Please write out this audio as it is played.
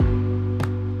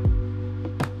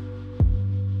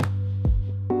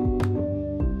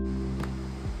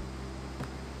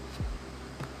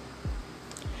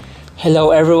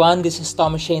Hello everyone, this is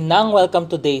Tommy Shane Nang. Welcome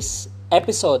to today's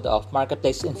episode of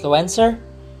Marketplace Influencer.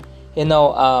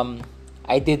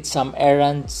 I did some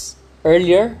errands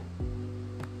earlier.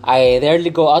 I rarely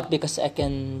go out because I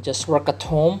can just work at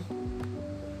home.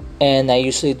 And I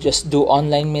usually just do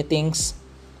online meetings.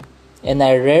 And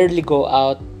I rarely go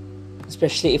out,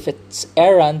 especially if it's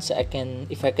errands.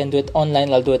 If I can do it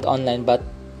online, I'll do it online. But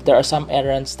there are some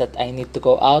errands that I need to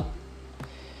go out.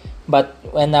 But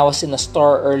when I was in a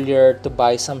store earlier to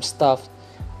buy some stuff,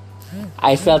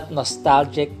 I felt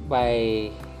nostalgic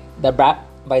by the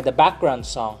background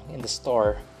song in the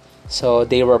store. So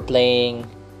they were playing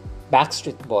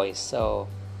Backstreet Boys. So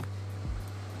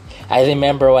I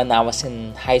remember when I was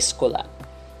in high school,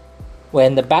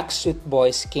 when the Backstreet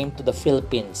Boys came to the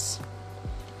Philippines,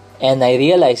 and I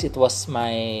realized it was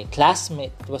my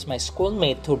classmate, it was my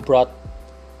schoolmate who brought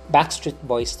Backstreet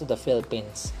Boys to the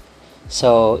Philippines.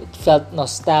 So it felt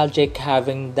nostalgic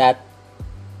having their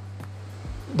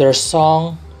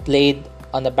song played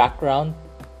on the background.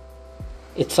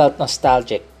 It felt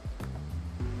nostalgic.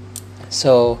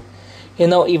 So,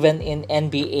 even in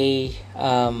NBA,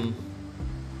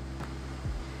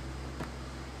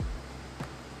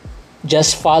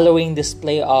 just following these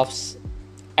playoffs,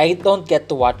 I don't get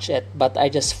to watch it, but I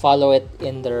just follow it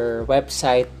in their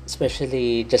website,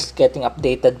 especially just getting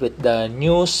updated with the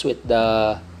news, with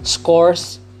the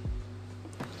scores.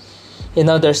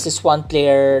 There's this one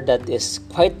player that is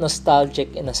quite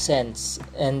nostalgic in a sense,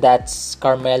 and that's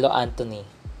Carmelo Anthony.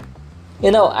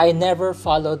 I never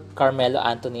followed Carmelo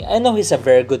Anthony. I know he's a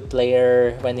very good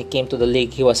player. When he came to the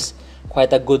league, he was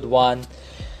quite a good one.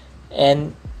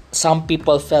 And some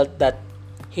people felt that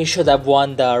he should have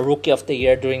won the Rookie of the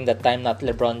Year during that time, not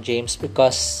LeBron James,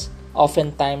 because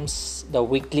oftentimes the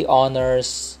weekly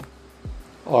honors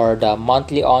or the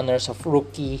monthly honors of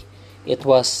rookie, it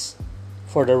was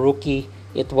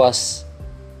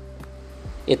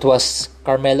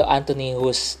Carmelo Anthony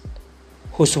who's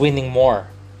winning more,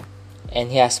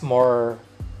 and he has more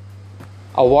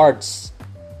awards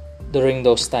during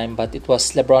those time. But it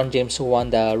was LeBron James who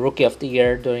won the Rookie of the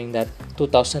Year during that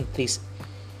 2003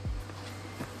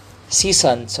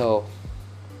 season.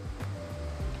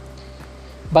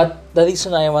 But the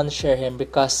reason I want to share him,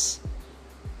 because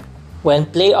when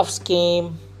playoffs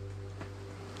came,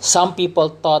 some people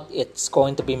thought it's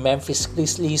going to be Memphis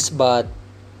Grizzlies, but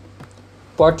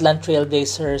Portland Trail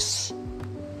Blazers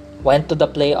went to the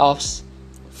playoffs.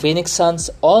 Phoenix Suns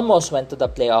almost went to the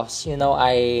playoffs.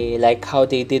 I like how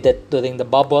they did it during the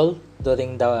bubble,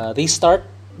 during the restart,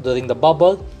 during the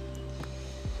bubble.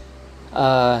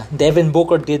 Devin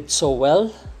Booker did so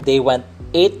well. They went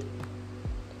 8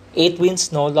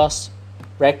 wins, no loss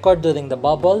record during the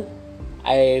bubble.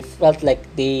 I felt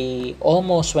like they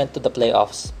almost went to the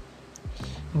playoffs.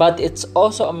 But it's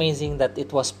also amazing that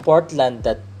it was Portland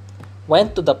that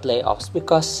went to the playoffs,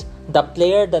 because the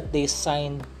player that they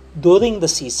signed during the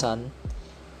season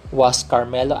was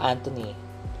Carmelo Anthony.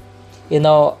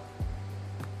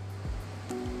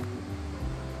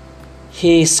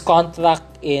 His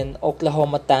contract in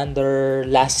Oklahoma Thunder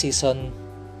last season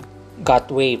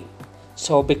got waived.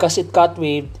 So because it got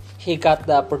waived, he got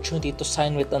the opportunity to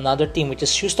sign with another team, which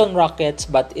is Houston Rockets,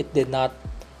 but it did not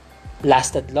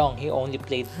lasted long. He only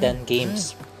played 10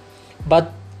 games.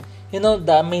 But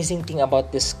the amazing thing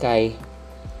about this guy,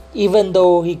 even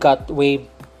though he got waived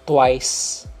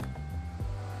twice,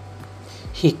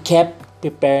 he kept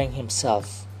preparing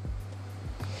himself.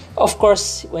 Of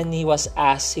course, when he was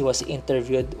asked, he was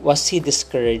interviewed, was he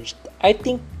discouraged? I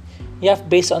think,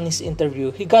 based on his interview,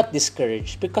 he got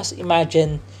discouraged, because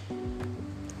imagine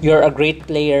you're a great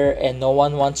player and no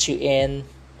one wants you in,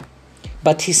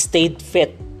 but he stayed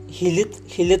fit. He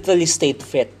literally stayed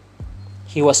fit.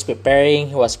 He was preparing,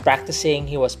 he was practicing,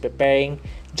 he was preparing,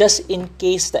 just in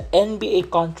case the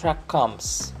NBA contract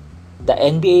comes, the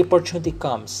NBA opportunity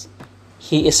comes,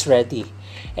 he is ready.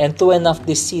 And true enough,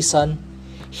 this season,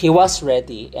 he was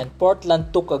ready, and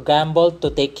Portland took a gamble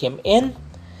to take him in,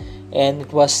 and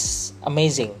it was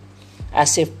amazing.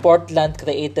 As if Portland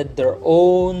created their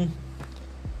own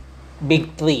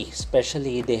big three.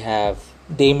 Especially they have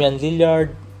Damian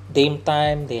Lillard, Dame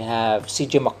Time, they have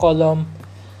CJ McCollum,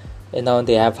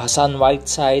 they have Hassan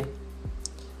Whiteside.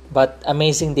 But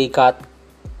amazing, they got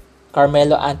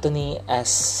Carmelo Anthony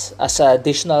as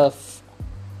additional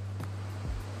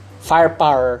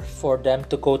firepower for them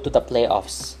to go to the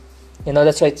playoffs.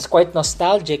 That's why it's quite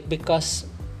nostalgic, because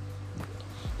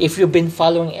if you've been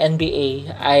following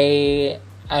NBA,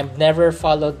 I've never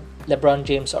followed LeBron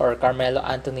James or Carmelo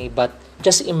Anthony, but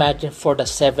just imagine for the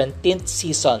 17th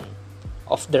season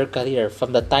of their career,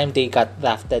 from the time they got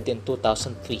drafted in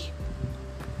 2003.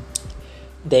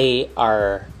 they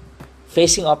are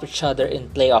facing off each other in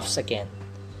playoffs again.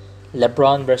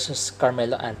 LeBron versus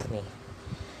Carmelo Anthony.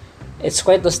 It's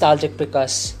quite nostalgic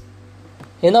because,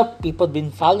 people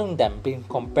been following them, been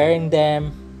comparing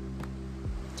them.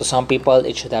 To some people,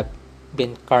 it should have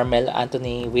been Carmelo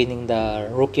Anthony winning the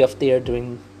Rookie of the Year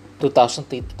during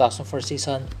 2003-2004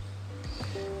 season.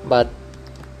 But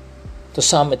to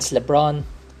some, it's LeBron.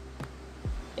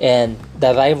 And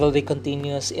the rivalry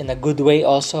continues in a good way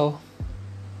also.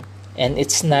 And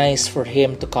it's nice for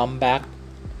him to come back.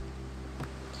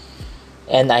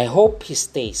 And I hope he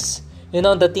stays.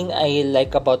 The thing I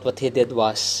like about what he did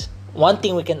was, one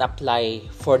thing we can apply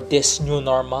for this new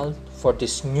normal, for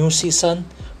this new season,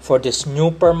 for this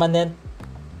new permanent.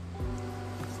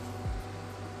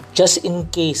 Just in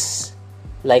case,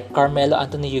 like Carmelo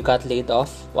Anthony, you got laid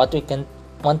off,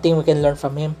 one thing we can learn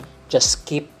from him, just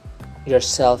keep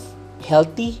yourself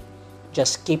healthy.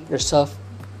 Just keep yourself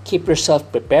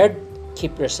prepared.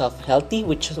 Keep yourself healthy,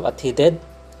 which is what he did.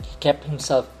 He kept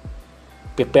himself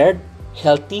prepared,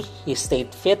 healthy. He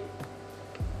stayed fit.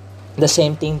 The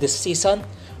same thing this season.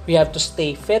 We have to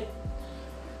stay fit,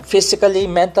 physically,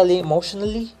 mentally,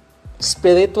 emotionally,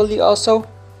 spiritually also.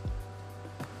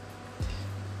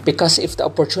 Because if the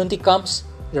opportunity comes,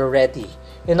 you're ready.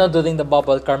 During the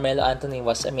bubble, Carmelo Anthony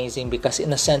was amazing because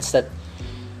in a sense that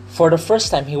for the first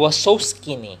time, he was so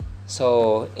skinny.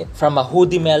 So from a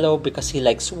hoodie Melo, because he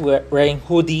likes wearing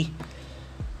hoodie,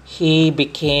 he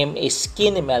became a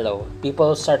skinny Melo.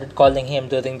 People started calling him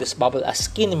during this bubble a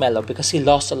skinny Melo because he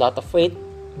lost a lot of weight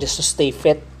just to stay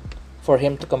fit for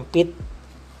him to compete.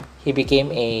 He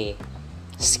became a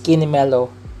skinny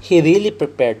Melo. He really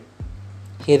prepared.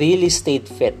 He really stayed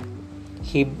fit.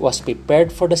 He was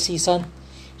prepared for the season.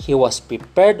 He was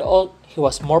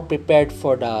more prepared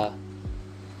for the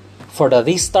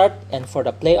restart and for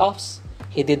the playoffs.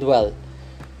 He did well.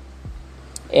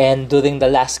 And during the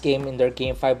last game in their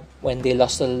Game 5 when they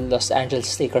lost to the Los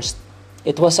Angeles Lakers,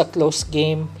 it was a close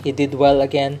game. He did well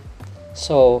again.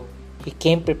 So he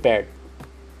came prepared.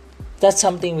 That's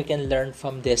something we can learn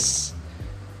from this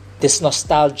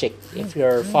nostalgic. If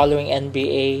you're following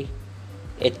NBA,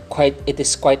 it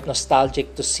is quite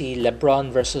nostalgic to see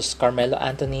LeBron versus Carmelo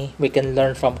Anthony. We can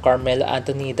learn from Carmelo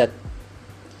Anthony that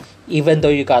even though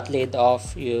you got laid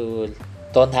off, you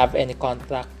don't have any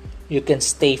contract, you can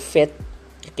stay fit,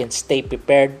 you can stay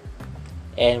prepared,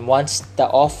 and once the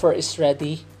offer is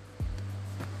ready,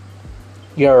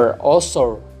 you're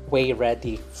also way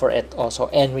ready for it also,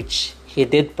 and which he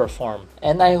did perform.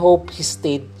 And I hope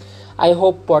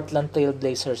Portland Trail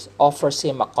Blazers offers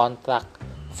him a contract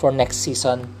for next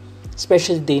season,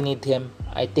 especially they need him.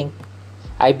 I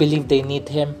believe they need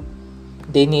him.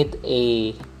 They need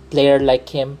a player like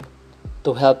him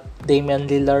to help Damian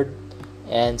Lillard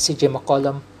and CJ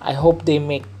McCollum. I hope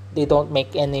they don't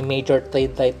make any major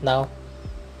trade right now.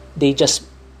 They just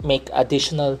make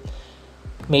additional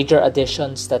major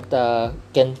additions that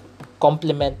can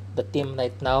complement the team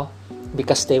right now,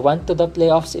 because they went to the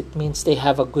playoffs. It means they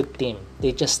have a good team.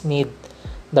 They just need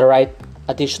the right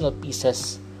additional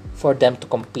pieces for them to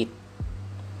compete.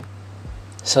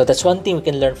 So that's one thing we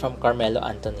can learn from Carmelo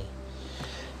Anthony.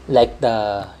 Like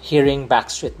the hearing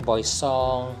Backstreet Boys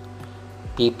song,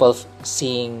 people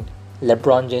seeing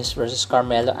LeBron James versus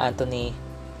Carmelo Anthony.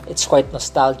 It's quite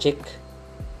nostalgic.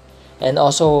 And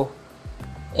also,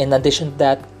 in addition to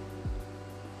that,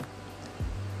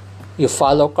 you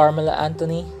follow Carmelo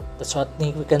Anthony, that's one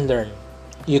thing we can learn.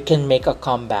 You can make a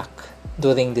comeback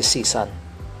during this season.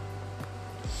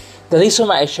 The reason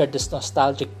why I shared these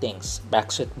nostalgic things,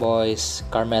 Backstreet Boys,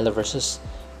 Carmelo versus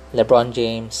LeBron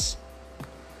James,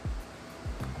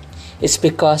 it's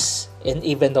because in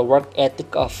even the work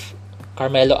ethic of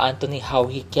Carmelo Anthony, how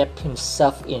he kept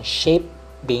himself in shape,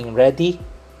 being ready,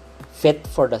 fit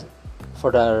for this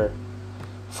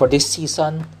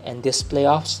season and this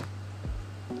playoffs.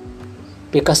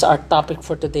 Because our topic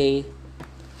for today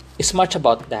is much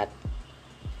about that.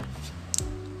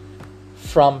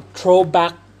 From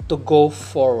throwback to go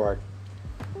forward.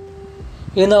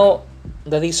 The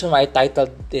reason why I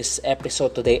titled this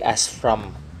episode today as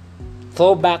from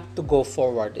throwback to go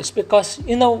forward is because,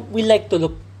 we like to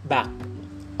look back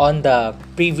on the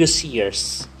previous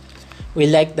years. We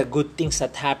like the good things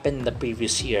that happened in the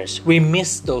previous years. We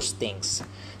miss those things.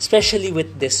 Especially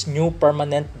with this new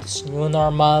permanent, this new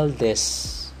normal,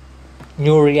 this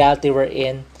new reality we're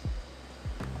in.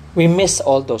 We miss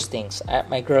all those things.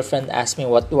 My girlfriend asked me,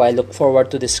 what do I look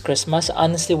forward to this Christmas?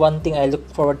 Honestly, one thing I look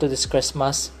forward to this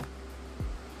Christmas,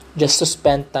 just to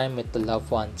spend time with the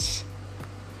loved ones.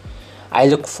 I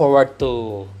look forward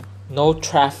to no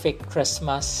traffic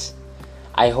Christmas.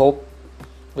 I hope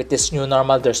with this new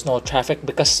normal, there's no traffic.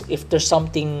 Because if there's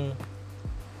something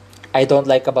I don't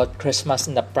like about Christmas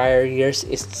in the prior years,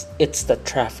 it's the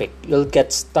traffic. You'll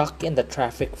get stuck in the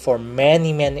traffic for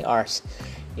many hours.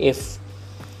 If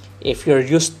you're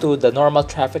used to the normal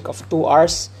traffic of 2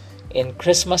 hours, in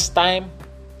Christmas time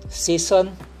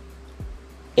season,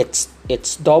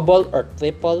 it's double or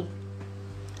triple.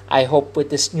 I hope with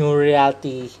this new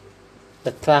reality,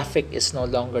 the traffic is no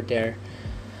longer there.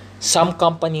 Some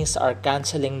companies are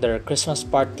canceling their Christmas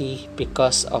party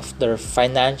because of their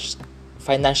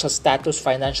financial status,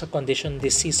 financial condition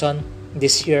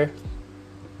this year.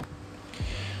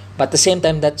 But at the same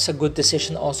time, that's a good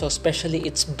decision also. Especially,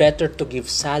 it's better to give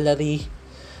salary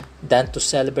than to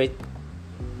celebrate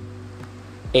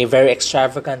a very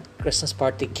extravagant Christmas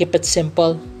party. Keep it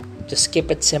simple. Just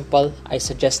keep it simple. I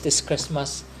suggest this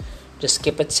Christmas, just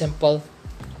keep it simple.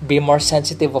 Be more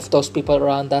sensitive of those people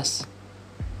around us.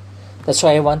 That's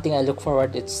why one thing I look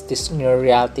forward, it's this new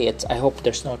reality. I hope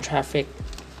there's no traffic.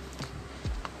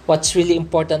 What's really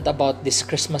important about this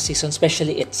Christmas season,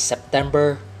 especially it's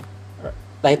September.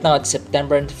 Right now it's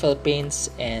September in the Philippines,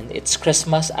 and it's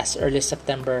Christmas as early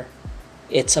September.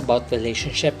 It's about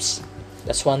relationships.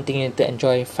 That's one thing you need to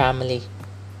enjoy, family.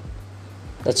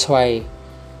 That's why.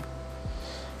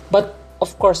 But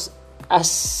of course,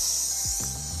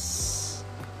 as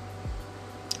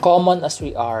common as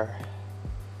we are,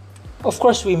 of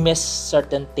course we miss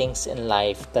certain things in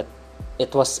life that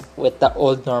it was with the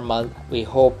old normal. We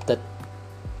hope that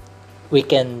we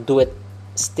can do it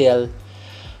still.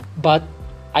 But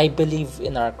I believe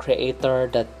in our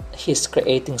Creator that He's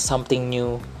creating something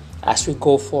new as we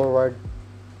go forward.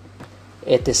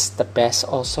 It is the best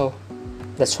also.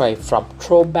 That's why from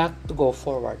throwback to go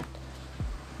forward.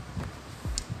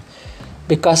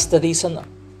 Because the reason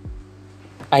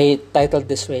I titled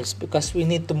this way is because we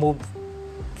need to move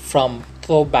from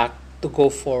throwback to go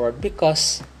forward,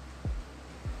 because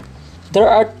there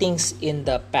are things in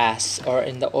the past or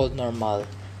in the old normal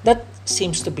that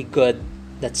seems to be good,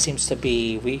 that seems to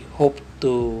be, we hope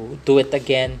to do it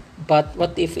again. But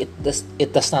what if it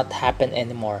does not happen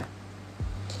anymore?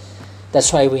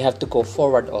 That's why we have to go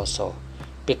forward also,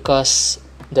 because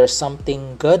there's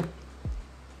something good,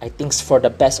 I think for the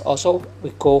best also.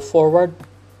 We go forward.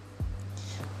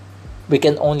 We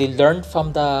can only learn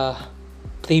from the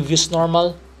previous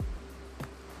normal.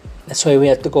 That's why we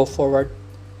have to go forward.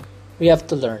 We have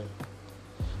to learn,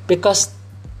 because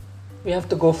we have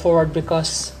to go forward,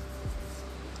 because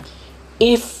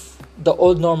if the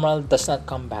old normal does not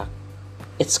come back,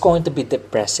 it's going to be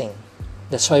depressing.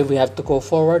 That's why we have to go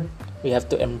forward. We have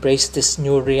to embrace this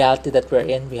new reality that we're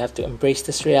in. We have to embrace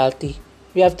this reality.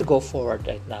 We have to go forward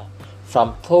right now.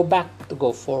 From throwback to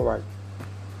go forward.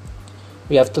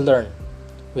 We have to learn.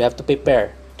 We have to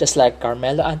prepare. Just like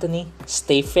Carmelo Anthony,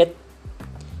 stay fit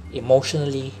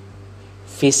emotionally,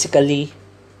 physically,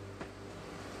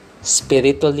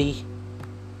 spiritually,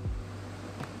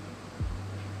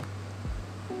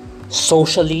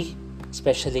 socially.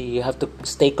 Especially, you have to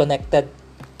stay connected,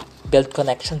 build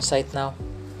connections right now.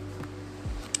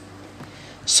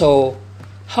 So,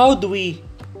 how do we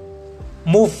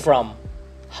move from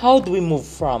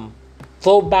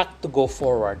throwback to go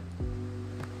forward?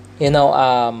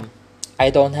 I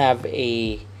don't have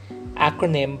a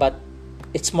acronym, but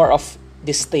it's more of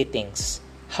these three things.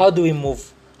 How do we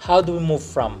move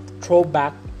from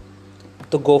throwback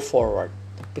to go forward?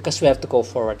 Because we have to go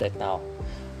forward right now.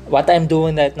 What I'm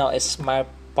doing right now is my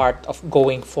part of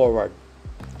going forward.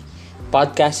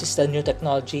 Podcast is the new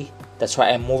technology. That's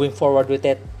why I'm moving forward with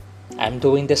it. I'm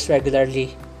doing this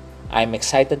regularly. I'm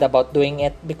excited about doing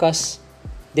it because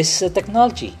this is a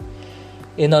technology.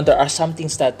 There are some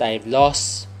things that I've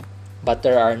lost, but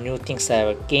there are new things that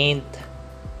I've gained.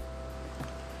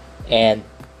 And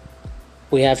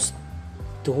we have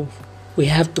to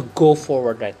go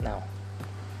forward right now.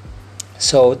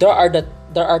 So there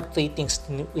are three things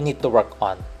we need to work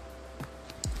on.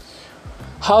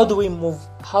 How do we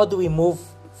move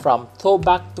from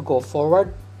throwback to go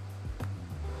forward?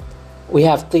 We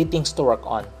have three things to work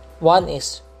on. One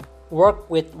is work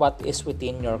with what is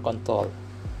within your control.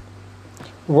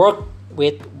 Work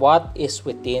with what is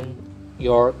within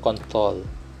your control.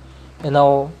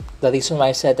 The reason why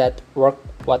I said that, work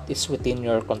what is within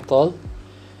your control,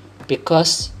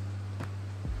 because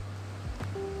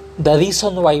the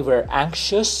reason why we're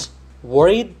anxious,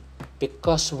 worried,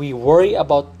 because we worry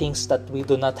about things that we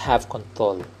do not have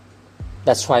control.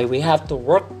 That's why we have to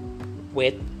work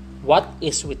with what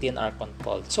is within our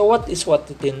control. So what is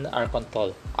within our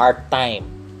control? Our time,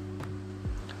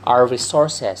 our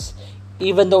resources.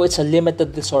 Even though it's a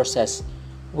limited resources,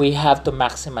 we have to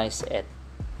maximize it.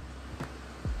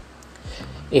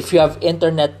 If you have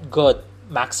internet, good.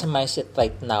 Maximize it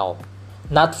right now.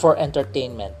 Not for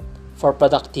entertainment, for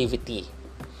productivity.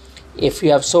 If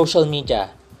you have social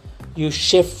media, you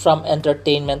shift from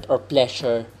entertainment or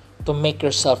pleasure to make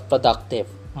yourself productive.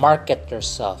 Market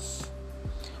yourself.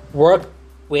 Work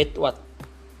with what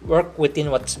work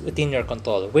within what's within your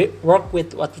control. Work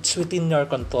with what's within your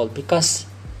control, because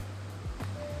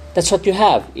that's what you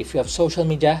have. If you have social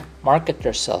media, market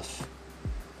yourself.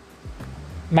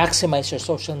 Maximize your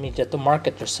social media to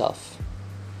market yourself.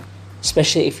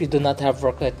 Especially if you do not have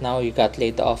work right now, you got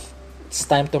laid off. It's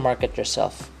time to market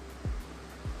yourself.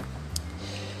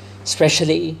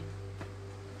 Especially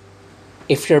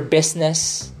if your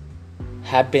business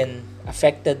have been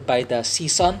affected by the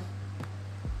season.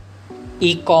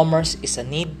 E-commerce is a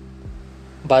need,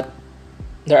 but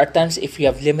there are times if you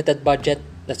have limited budget.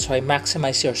 That's why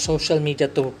maximize your social media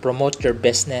to promote your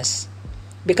business,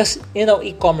 because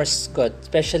e-commerce is good,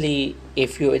 especially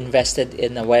if you invested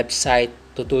in a website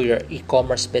to do your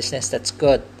e-commerce business. That's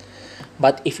good.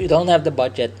 But if you don't have the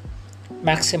budget,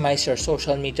 maximize your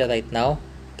social media right now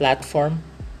platform.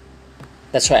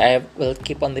 That's why I will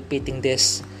keep on repeating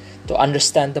this. To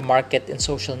understand the market in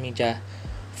social media,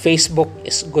 Facebook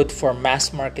is good for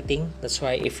mass marketing. That's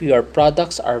why if your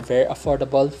products are very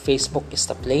affordable, Facebook is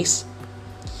the place.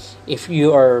 If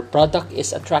your product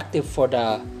is attractive for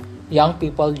the young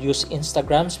people, use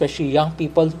Instagram, especially young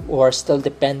people who are still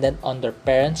dependent on their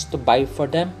parents to buy for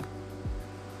them.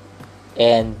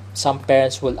 And some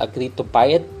parents will agree to buy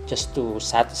it just to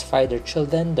satisfy their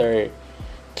children, their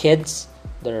kids,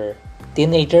 their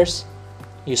teenagers.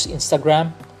 Use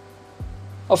Instagram.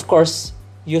 Of course,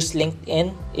 use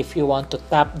LinkedIn if you want to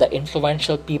tap the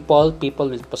influential people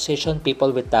with position,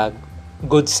 people with a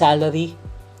good salary.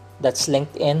 That's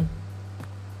LinkedIn.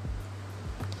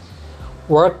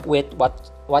 Work with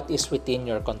what is within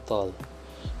your control.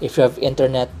 If you have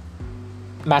internet,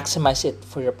 maximize it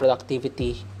for your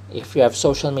productivity. If you have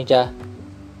social media,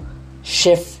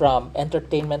 shift from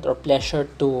entertainment or pleasure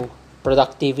to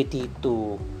productivity,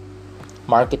 to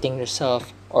marketing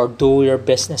yourself or do your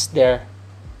business there.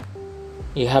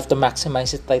 You have to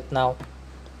maximize it right now.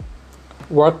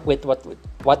 Work with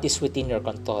what is within your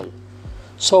control.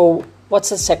 So, what's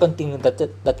the second thing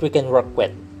that we can work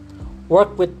with?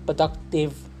 Work with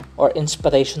productive or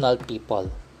inspirational people.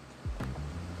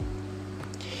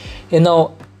 It's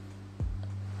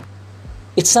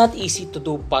not easy to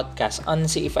do podcasts.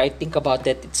 Honestly, if I think about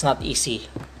it, it's not easy.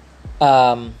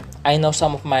 I know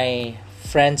some of my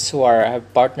friends who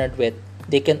have partnered with,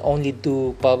 they can only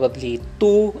do probably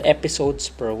 2 episodes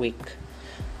per week.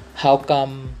 How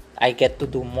come I get to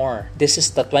do more? This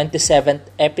is the 27th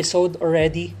episode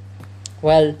already.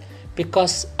 Well,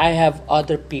 because I have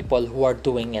other people who are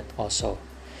doing it also.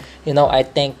 I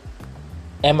thank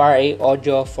MRA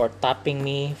Audio for tapping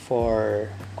me, for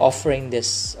offering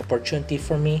this opportunity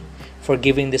for me, for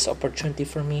giving this opportunity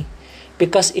for me.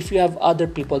 Because if you have other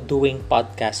people doing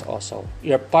podcasts also,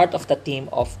 you're part of the team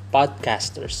of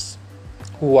podcasters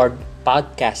who are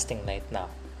podcasting right now.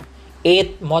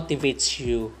 It motivates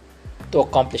you to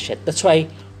accomplish it. That's why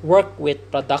work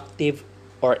with productive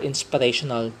or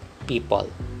inspirational people.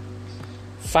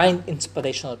 Find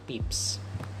inspirational peeps.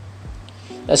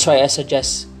 That's why I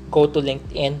suggest go to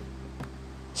LinkedIn,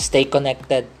 stay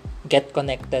connected, get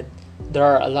connected. There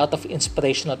are a lot of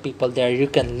inspirational people there. You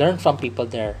can learn from people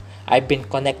there. I've been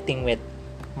connecting with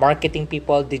marketing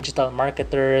people, digital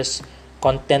marketers,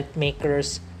 content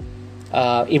makers,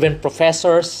 even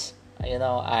professors.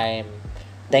 I'm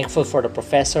thankful for the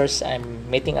professors. I'm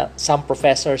meeting some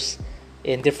professors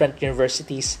in different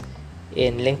universities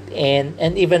in LinkedIn,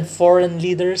 and even foreign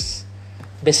leaders,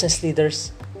 business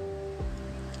leaders.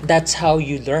 That's how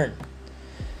you learn.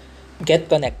 Get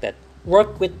connected.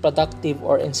 Work with productive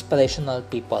or inspirational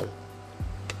people.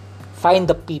 Find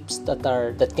the peeps that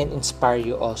can inspire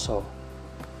you also.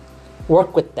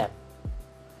 Work with them.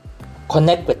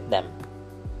 Connect with them.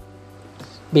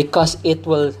 Because it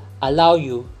will allow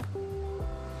you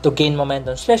to gain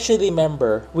momentum. Especially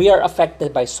remember, we are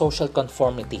affected by social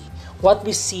conformity. What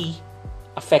we see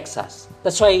affects us.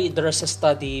 That's why there is a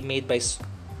study made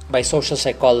by social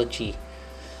psychology.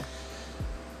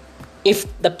 If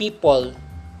the people,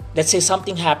 let's say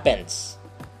something happens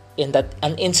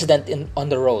an incident on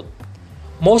the road,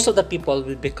 most of the people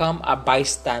will become a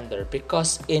bystander,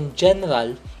 because in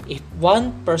general, if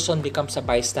one person becomes a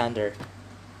bystander,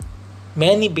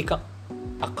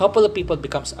 a couple of people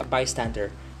becomes a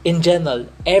bystander. In general,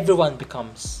 everyone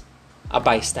becomes a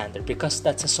bystander, because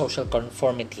that's a social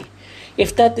conformity.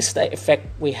 If that is the effect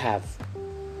we have,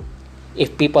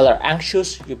 If people are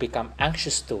anxious, you become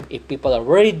anxious too. If people are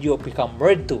worried, you become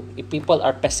worried too. If people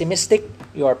are pessimistic,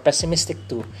 you are pessimistic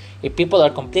too. If people are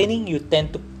complaining, you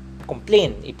tend to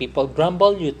complain. If people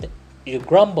grumble, you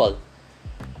grumble.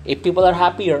 If people are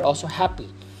happy, you're also happy.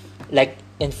 Like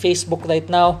in Facebook right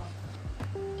now,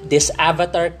 this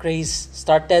avatar craze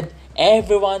started.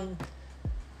 Everyone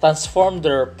transformed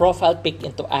their profile pic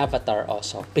into avatar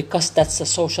also, because that's the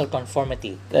social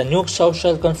conformity. The new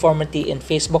social conformity in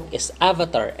Facebook is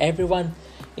avatar. Everyone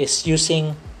is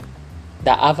using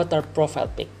the avatar profile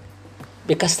pic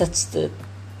because that's the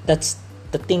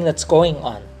thing that's going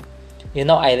on.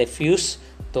 I refuse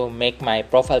to make my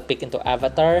profile pic into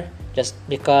avatar just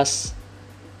because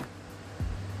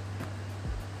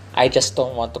I just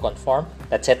don't want to conform.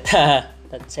 That's it.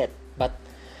 That's it.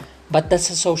 But that's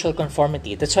a social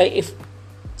conformity. That's why if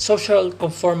social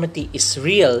conformity is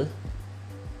real,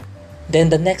 then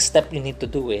the next step you need to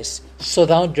do is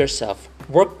surround yourself,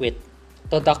 work with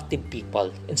productive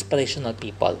people, inspirational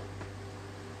people,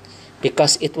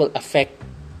 because it will affect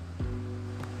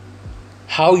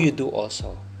how you do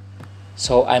also.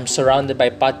 So I'm surrounded by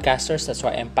podcasters. That's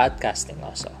why I'm podcasting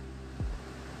also.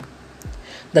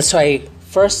 That's why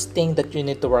first thing that you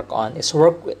need to work on is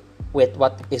work with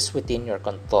what is within your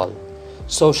control.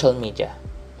 Social media.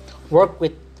 Work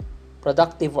with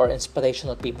productive or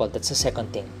inspirational people. That's the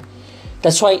second thing.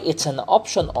 That's why it's an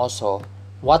option also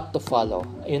what to follow.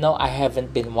 I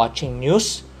haven't been watching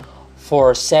news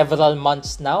for several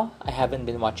months now. I haven't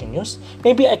been watching news.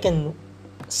 Maybe I can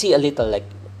see a little, like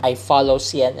I follow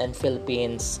CNN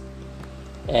Philippines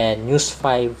and News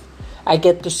 5. I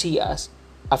get to see a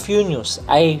few news.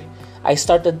 I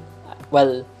started,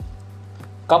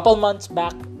 couple months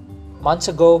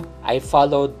ago, I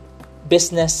followed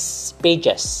business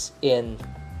pages in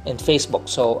Facebook.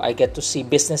 So I get to see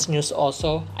business news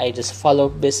also. I just follow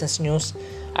business news.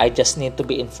 I just need to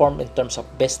be informed in terms of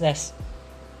business.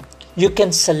 You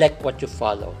can select what you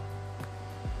follow.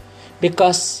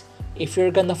 Because if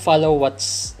you're gonna follow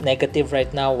what's negative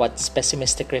right now, what's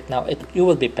pessimistic right now, you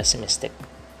will be pessimistic.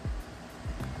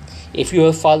 If you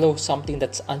will follow something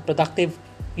that's unproductive,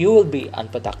 you will be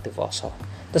unproductive also.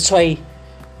 That's why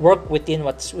work within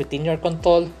what's within your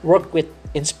control. Work with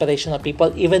inspirational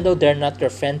people. Even though they're not your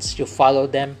friends, you follow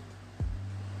them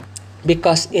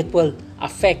because it will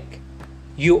affect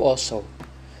you also.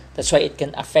 That's why it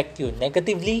can affect you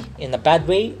negatively in a bad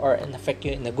way or affect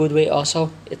you in a good way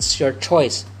also. It's your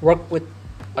choice. Work with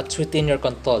what's within your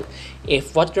control.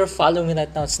 If what you're following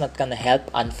right now is not gonna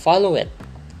help, unfollow it.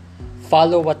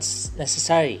 Follow what's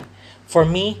necessary. For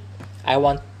me, I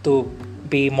want to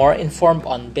be more informed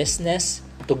on business,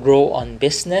 to grow on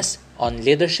business, on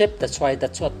leadership. That's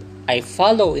what I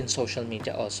follow in social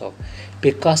media also,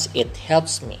 because it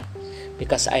helps me.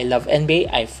 Because I love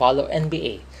NBA, I follow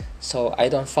NBA. So I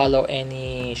don't follow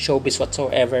any showbiz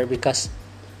whatsoever because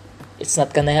it's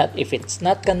not gonna help. If it's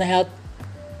not gonna help,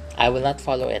 I will not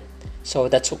follow it. So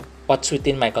that's what's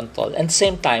within my control. And at the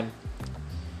same time,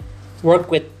 work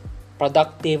with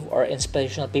productive or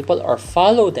inspirational people or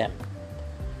follow them,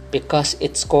 because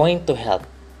it's going to help.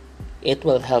 It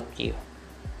will help you.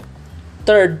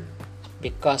 Third,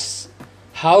 because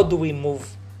how do we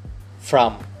move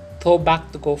from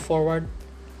throwback to go forward?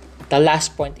 The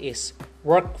last point is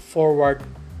work forward,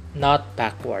 not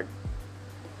backward.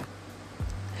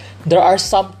 There are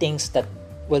some things that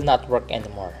will not work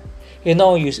anymore.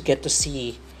 You get to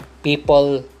see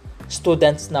people,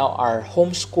 students now are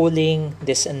homeschooling,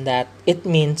 this and that. It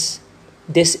means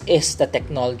this is the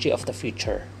technology of the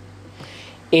future.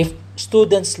 If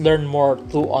students learn more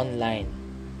through online,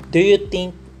 do you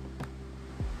think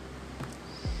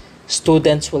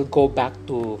students will go back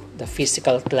to the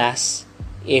physical class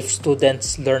if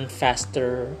students learn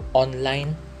faster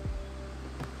online?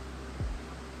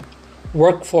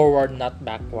 Work forward, not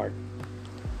backward.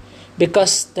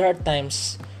 Because there are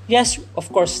times, yes,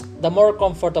 of course, the more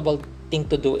comfortable thing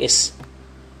to do is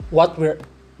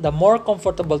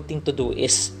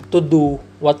to do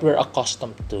what we're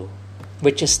accustomed to,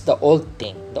 which is the old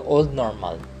thing, the old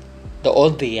normal, the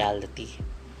old reality.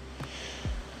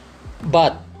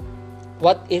 But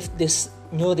what if this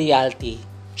new reality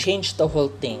changed the whole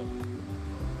thing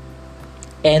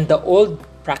and the old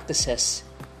practices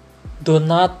do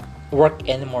not work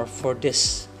anymore for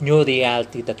this new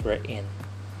reality that we're in?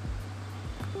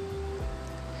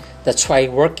 That's why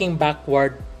working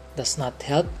backward does not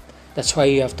help. That's why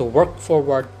you have to work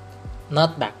forward,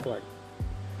 not backward.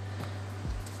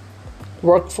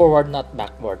 Work forward, not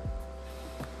backward.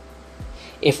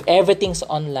 If everything's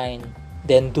online,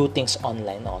 then do things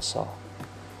online also.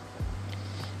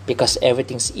 because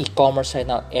everything's e-commerce right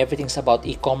now. Everything's about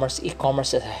e-commerce.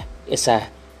 E-commerce is a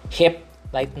hip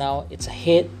right now. It's a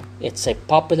hit. It's a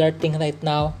popular thing right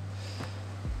now.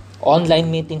 Online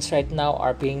meetings right now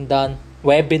are being done.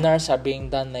 Webinars are being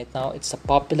done right now. It's a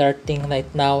popular thing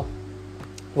right now.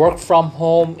 Work from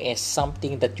home is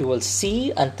something that you will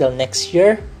see until next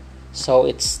year. So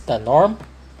it's the norm.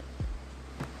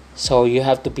 So you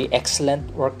have to be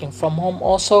excellent working from home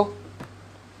also.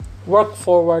 Work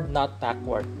forward, not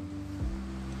backward.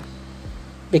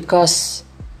 Because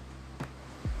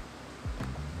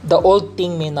the old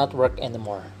thing may not work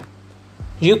anymore.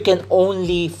 You can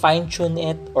only fine-tune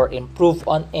it or improve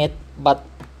on it, but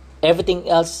everything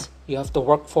else, you have to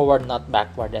work forward, not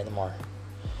backward anymore.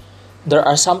 There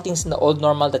are some things in the old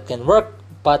normal that can work,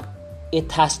 but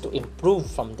it has to improve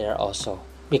from there also.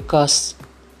 Because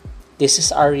this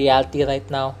is our reality right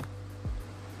now.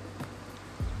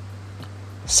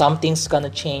 Something's gonna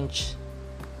change.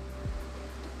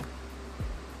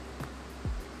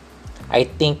 I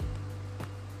think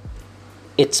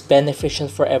it's beneficial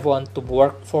for everyone to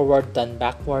work forward than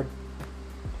backward.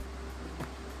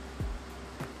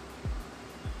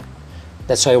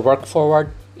 That's why work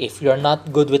forward. If you're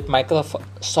not good with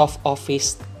Microsoft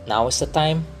Office, now is the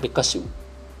time, because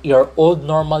your old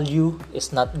normal you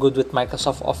is not good with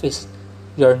Microsoft Office.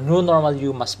 Your new normal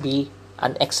you must be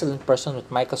an excellent person with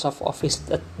Microsoft Office.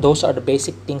 Those are the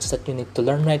basic things that you need to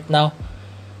learn right now,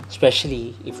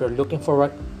 especially if you're looking for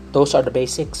work. Those are the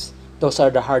basics. Those are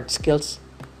the hard skills.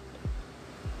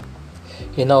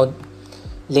 You know,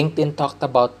 LinkedIn talked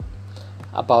about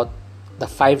the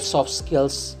 5 soft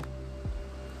skills.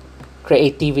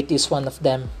 Creativity is one of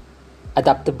them.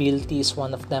 Adaptability is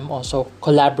one of them also.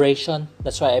 Collaboration.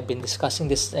 That's why I've been discussing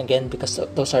this again, because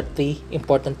those are 3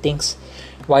 important things.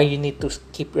 Why you need to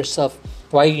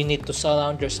why you need to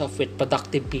surround yourself with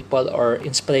productive people or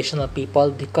inspirational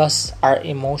people, because our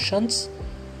emotions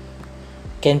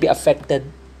can be affected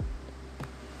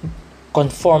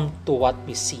conform to what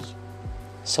we see.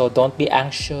 So don't be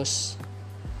anxious.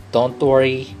 Don't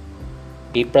worry.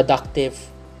 Be productive.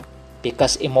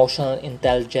 Because emotional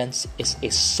intelligence is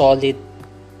a solid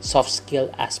soft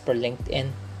skill as per LinkedIn.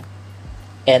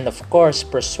 And of course,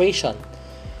 persuasion.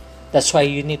 That's why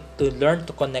you need to learn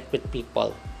to connect with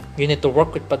people. You need to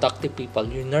work with productive people.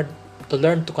 You need to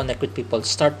learn to connect with people.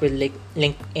 Start with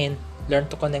LinkedIn. Learn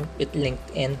to connect with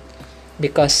LinkedIn.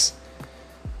 Because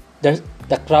the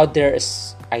crowd there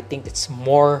is, I think it's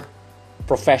more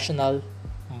professional,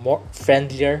 more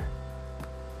friendlier.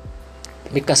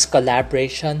 Because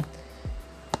collaboration,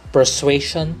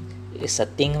 persuasion is a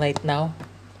thing right now.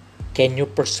 Can you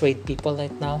persuade people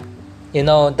right now? You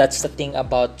know, that's the thing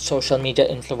about social media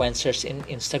influencers in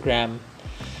Instagram.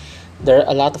 There are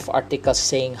a lot of articles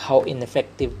saying how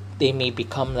ineffective they may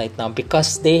become right now,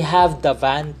 because they have the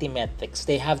vanity metrics.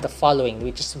 They have the following,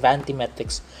 which is vanity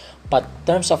metrics. But in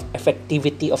terms of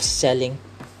effectivity of selling,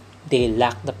 they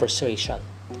lack the persuasion.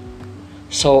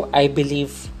 So I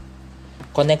believe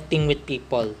connecting with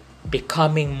people,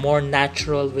 becoming more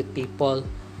natural with people,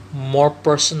 more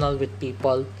personal with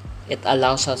people, it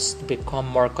allows us to become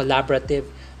more collaborative,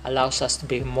 allows us to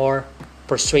be more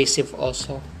persuasive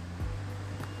also.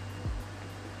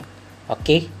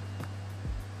 Okay?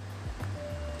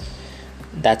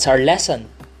 That's our lesson.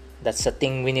 That's the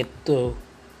thing we need to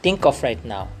think of right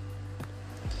now.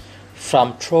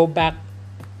 From throwback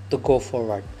to go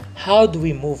forward. How do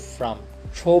we move from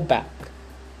throwback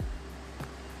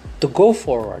to go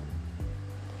forward?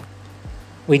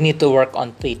 We need to work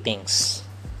on 3 things.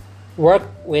 Work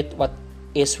with what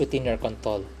is within your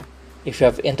control. If you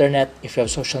have internet, if you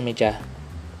have social media,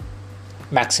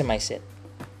 maximize it.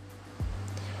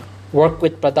 Work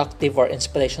with productive or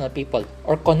inspirational people,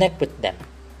 or connect with them.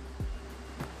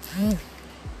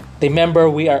 Remember,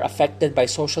 we are affected by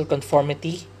social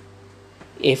conformity.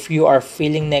 If you are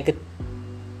feeling negative,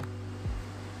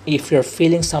 if you're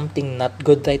feeling something not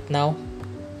good right now,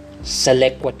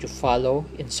 select what you follow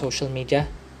in social media.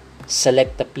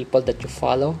 Select the people that you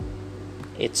follow.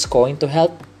 It's going to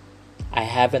help. I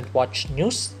haven't watched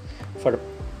news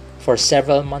for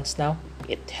several months now.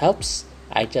 It helps.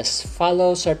 I just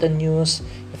follow certain news.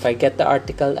 If I get the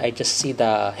article, I just see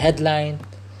the headline.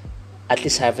 At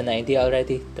least I have an idea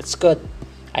already. That's good.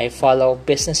 I follow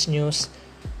business news.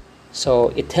 So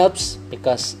it helps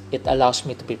because it allows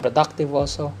me to be productive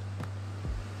also.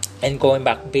 And going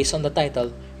back, based on the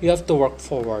title, you have to work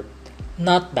forward,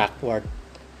 not backward.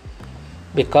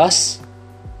 Because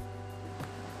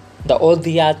the old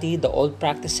reality, the old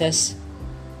practices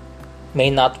may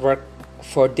not work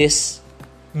for this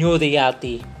new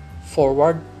reality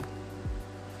forward.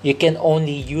 You can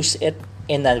only use it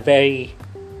in a very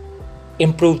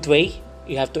improved way.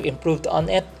 You have to improve on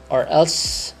it, or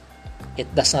else it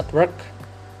does not work.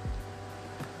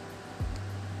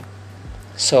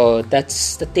 So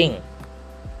that's the thing.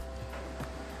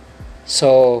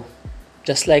 So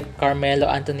just like Carmelo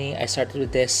Anthony, I started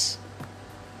with this: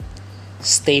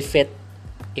 stay fit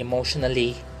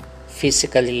emotionally,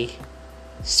 physically,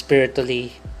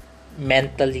 spiritually,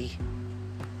 mentally.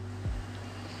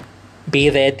 Be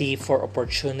ready for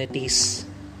opportunities.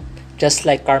 Just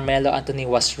like Carmelo Anthony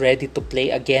was ready to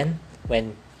play again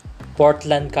when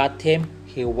Portland got him,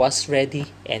 he was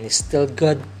ready and is still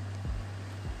good.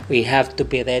 We have to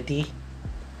be ready.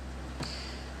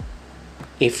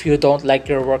 If you don't like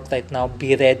your work right now,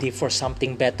 be ready for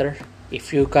something better.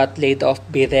 If you got laid off,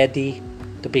 be ready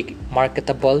to be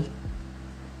marketable.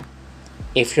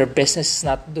 If your business is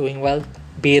not doing well,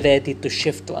 be ready to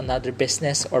shift to another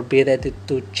business or be ready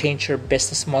to change your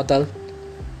business model.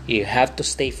 You have to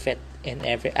stay fit in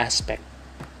every aspect.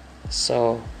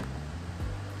 So,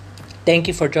 thank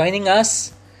you for joining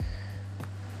us.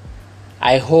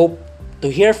 I hope to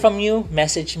hear from you.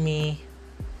 Message me.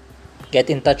 Get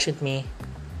in touch with me.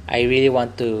 I really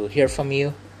want to hear from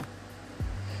you.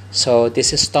 So,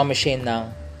 this is Tommy Shane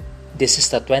Nang. This is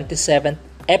the 27th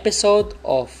episode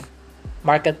of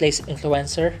Marketplace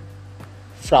Influencer.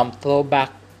 From throwback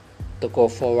to go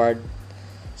forward.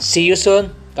 See you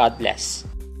soon. God bless.